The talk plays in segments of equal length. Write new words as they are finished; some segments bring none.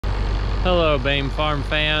Hello BAME Farm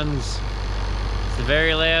fans. It's the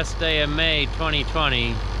very last day of May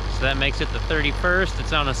 2020, so that makes it the 31st.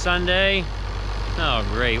 It's on a Sunday. Oh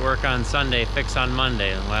great, work on Sunday, fix on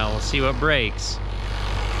Monday. Well, we'll see what breaks.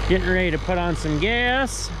 Getting ready to put on some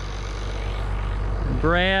gas.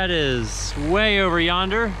 Brad is way over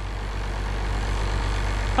yonder.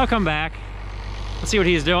 I'll come back. Let's see what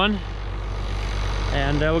he's doing.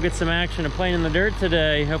 And we'll get some action of playing in the dirt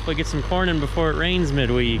today. Hopefully get some corn in before it rains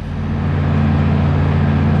midweek.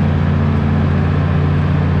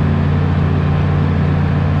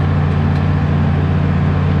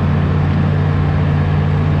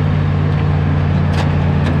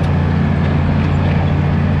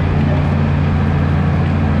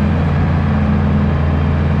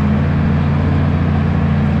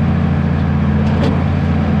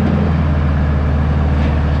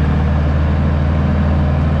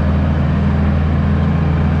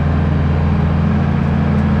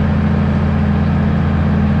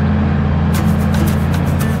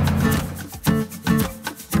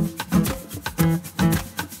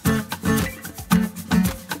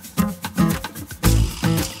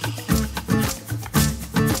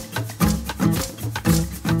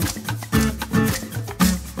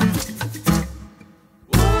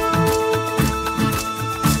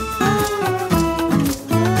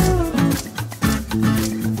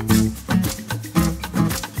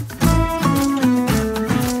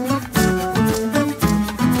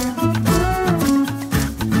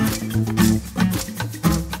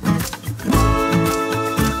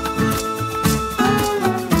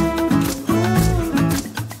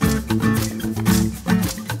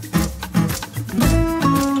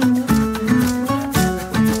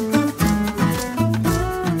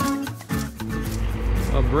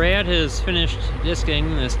 Brad has finished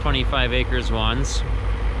disking this 25 acres once.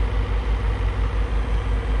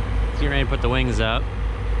 He's getting ready to put the wings up.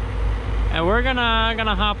 And we're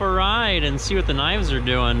gonna hop a ride and see what the knives are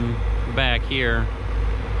doing back here.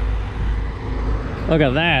 Look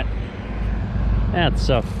at that. That's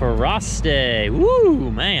a frosty.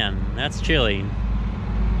 Woo, man, that's chilly.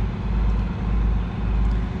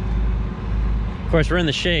 Of course, we're in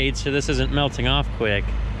the shade, so this isn't melting off quick.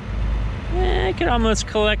 I could almost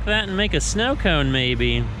collect that and make a snow cone,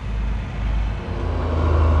 maybe.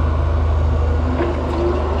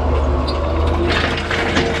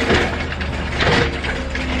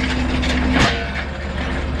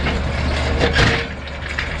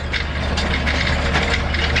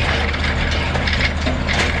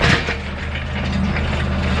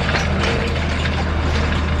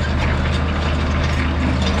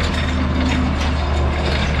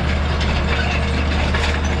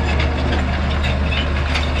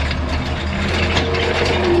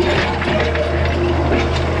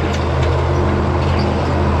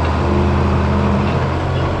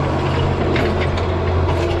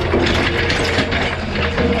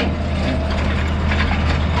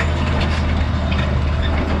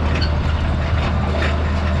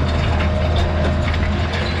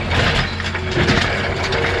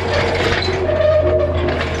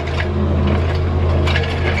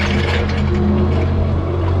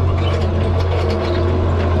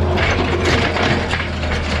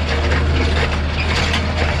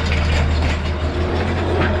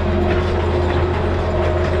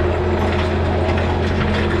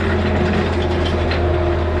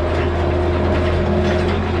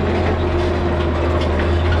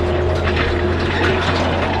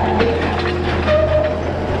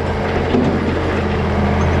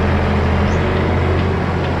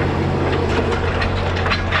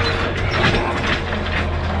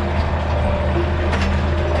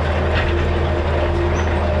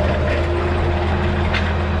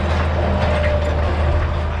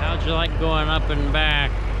 Going up and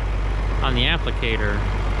back on the applicator.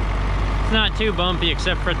 It's not too bumpy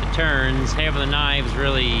except for at the turns. Having the knives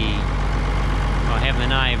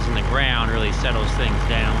in the ground really settles things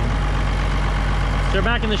down. So we're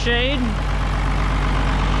back in the shade.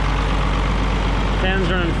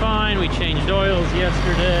 Fan's running fine. We changed oils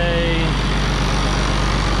yesterday.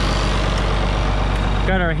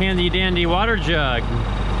 Got our handy dandy water jug.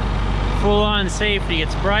 Full on safety.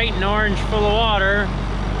 It's bright and orange, full of water.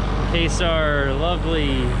 In case our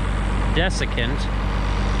lovely desiccant,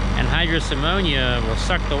 anhydrous ammonia, will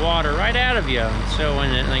suck the water right out of you. So when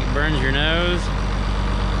it burns your nose,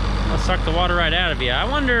 it'll suck the water right out of you. I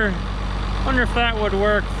wonder if that would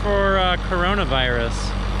work for coronavirus.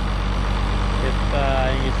 If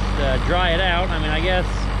you just dry it out. I mean, I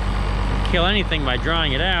guess kill anything by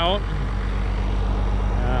drying it out.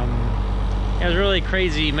 There's really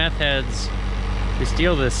crazy meth heads who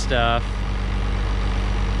steal this stuff.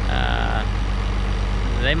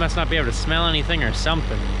 They must not be able to smell anything or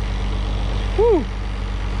something. Whew.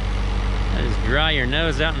 Just dry your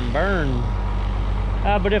nose out and burn.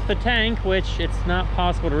 But if the tank, which it's not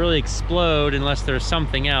possible to really explode unless there's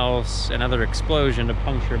something else, another explosion to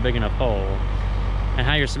puncture a big enough hole.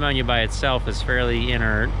 Anhydrous ammonia by itself is fairly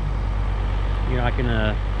inert. You're not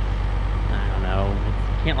gonna, I don't know,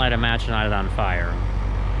 you can't light a match and light it on fire.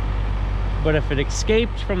 But if it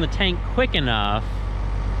escaped from the tank quick enough,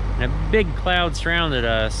 and a big cloud surrounded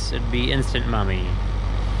us, it'd be instant mummy.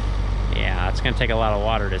 Yeah, it's gonna take a lot of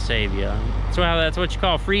water to save you. So that's what you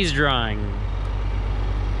call freeze drying.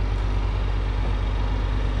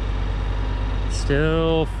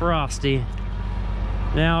 Still frosty.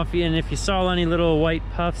 Now, if you saw any little white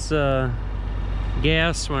puffs of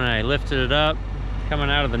gas when I lifted it up, coming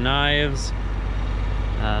out of the knives,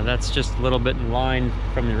 that's just a little bit in line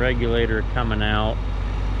from the regulator coming out.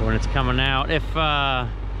 When it's coming out, if I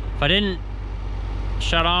didn't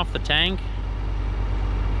shut off the tank,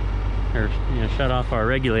 or shut off our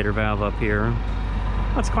regulator valve up here,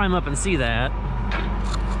 let's climb up and see that.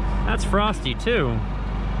 That's frosty too.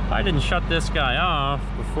 If I didn't shut this guy off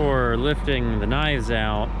before lifting the knives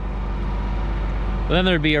out, well, then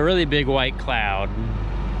there'd be a really big white cloud.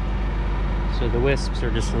 So the wisps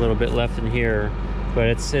are just a little bit left in here, but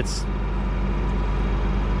it's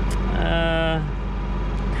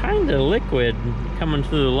kind of liquid coming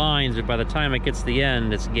through the lines, but by the time it gets to the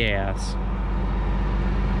end, it's gas.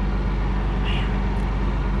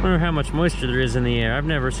 I wonder how much moisture there is in the air. I've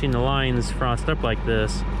never seen the lines frost up like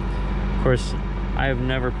this. Of course, I've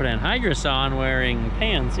never put anhydrous on wearing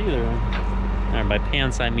pants either. And by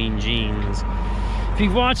pants, I mean jeans. If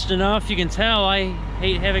you've watched enough, you can tell I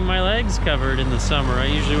hate having my legs covered in the summer. I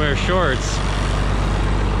usually wear shorts.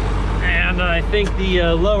 And I think the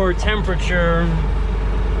lower temperature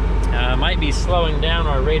might be slowing down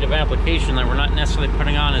our rate of application, that we're not necessarily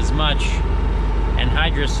putting on as much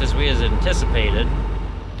anhydrous as we had anticipated.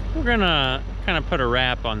 We're gonna kind of put a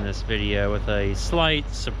wrap on this video with a slight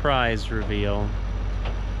surprise reveal.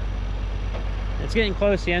 It's getting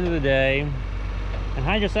close to the end of the day.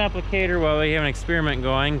 Anhydrous applicator, well, we have an experiment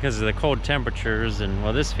going because of the cold temperatures, and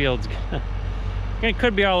well, this field's it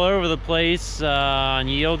could be all over the place on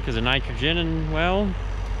yield because of nitrogen, and well,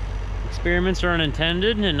 experiments are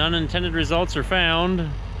unintended and unintended results are found.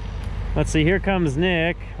 Let's see, here comes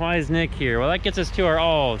Nick. Why is Nick here? Well, that gets us to our,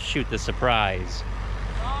 oh shoot, the surprise.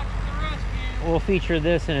 We'll feature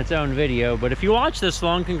this in its own video, but if you watch this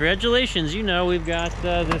long, congratulations. You know we've got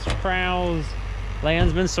this Krauss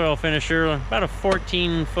Landsman soil finisher, about a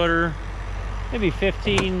 14 footer, maybe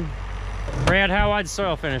 15. Brad, how wide's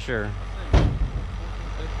soil finisher?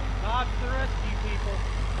 Not to the rescue, people.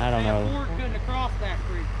 I don't know. Ford couldn't have crossed that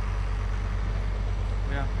creek.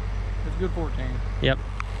 Yeah, it's a good 14. Yep.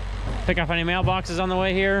 Pick up any mailboxes on the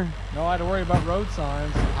way here? No, I had to worry about road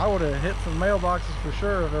signs. I would have hit some mailboxes for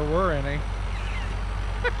sure if there were any.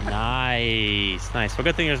 Nice, nice. Well,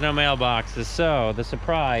 good thing there's no mailboxes. So, the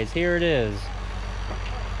surprise, here it is.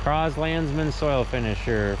 Krauss Landsman soil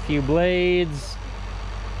finisher. A few blades,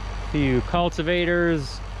 a few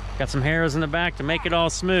cultivators. Got some harrows in the back to make it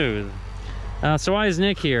all smooth. So why is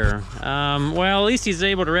Nick here? Well, at least he's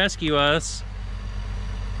able to rescue us,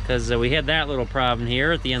 because we had that little problem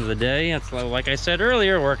here at the end of the day. That's like I said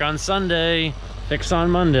earlier, work on Sunday, fix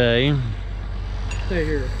on Monday. Stay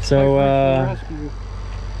here. So,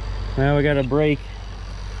 well, we got a break.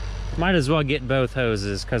 Might as well get both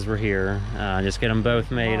hoses because we're here. Just get them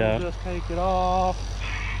both made up. Just take it off.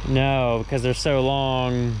 No, because they're so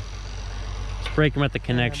long. Just break them at the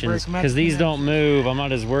connections, because these don't move. I'm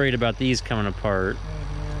not as worried about these coming apart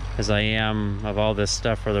as I am of all this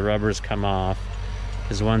stuff where the rubbers come off.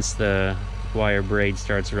 Because once the wire braid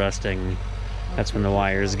starts rusting, that's when the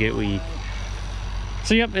wires get weak.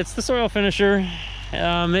 So yep, it's the soil finisher.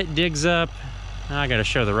 It digs up. I gotta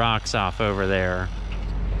show the rocks off over there.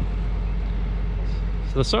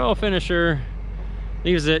 So the soil finisher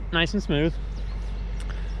leaves it nice and smooth.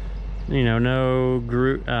 You know,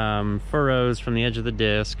 no furrows from the edge of the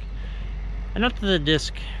disc. And not the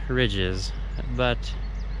disc ridges, but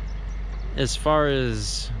as far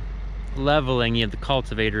as leveling, you have the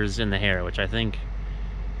cultivators in the hair, which I think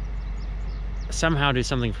somehow do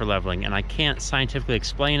something for leveling, and I can't scientifically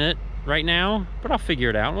explain it right now, but I'll figure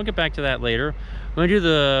it out. We'll get back to that later when we do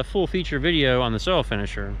the full feature video on the soil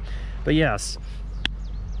finisher. But yes,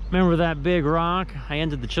 remember that big rock I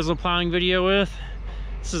ended the chisel plowing video with?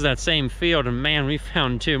 This is that same field, and man, we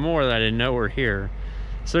found two more that I didn't know were here.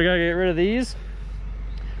 So we gotta get rid of these,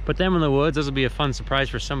 put them in the woods. This will be a fun surprise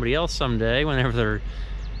for somebody else someday, whenever they're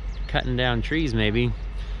cutting down trees maybe.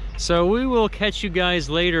 So we will catch you guys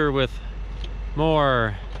later with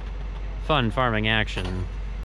more fun farming action.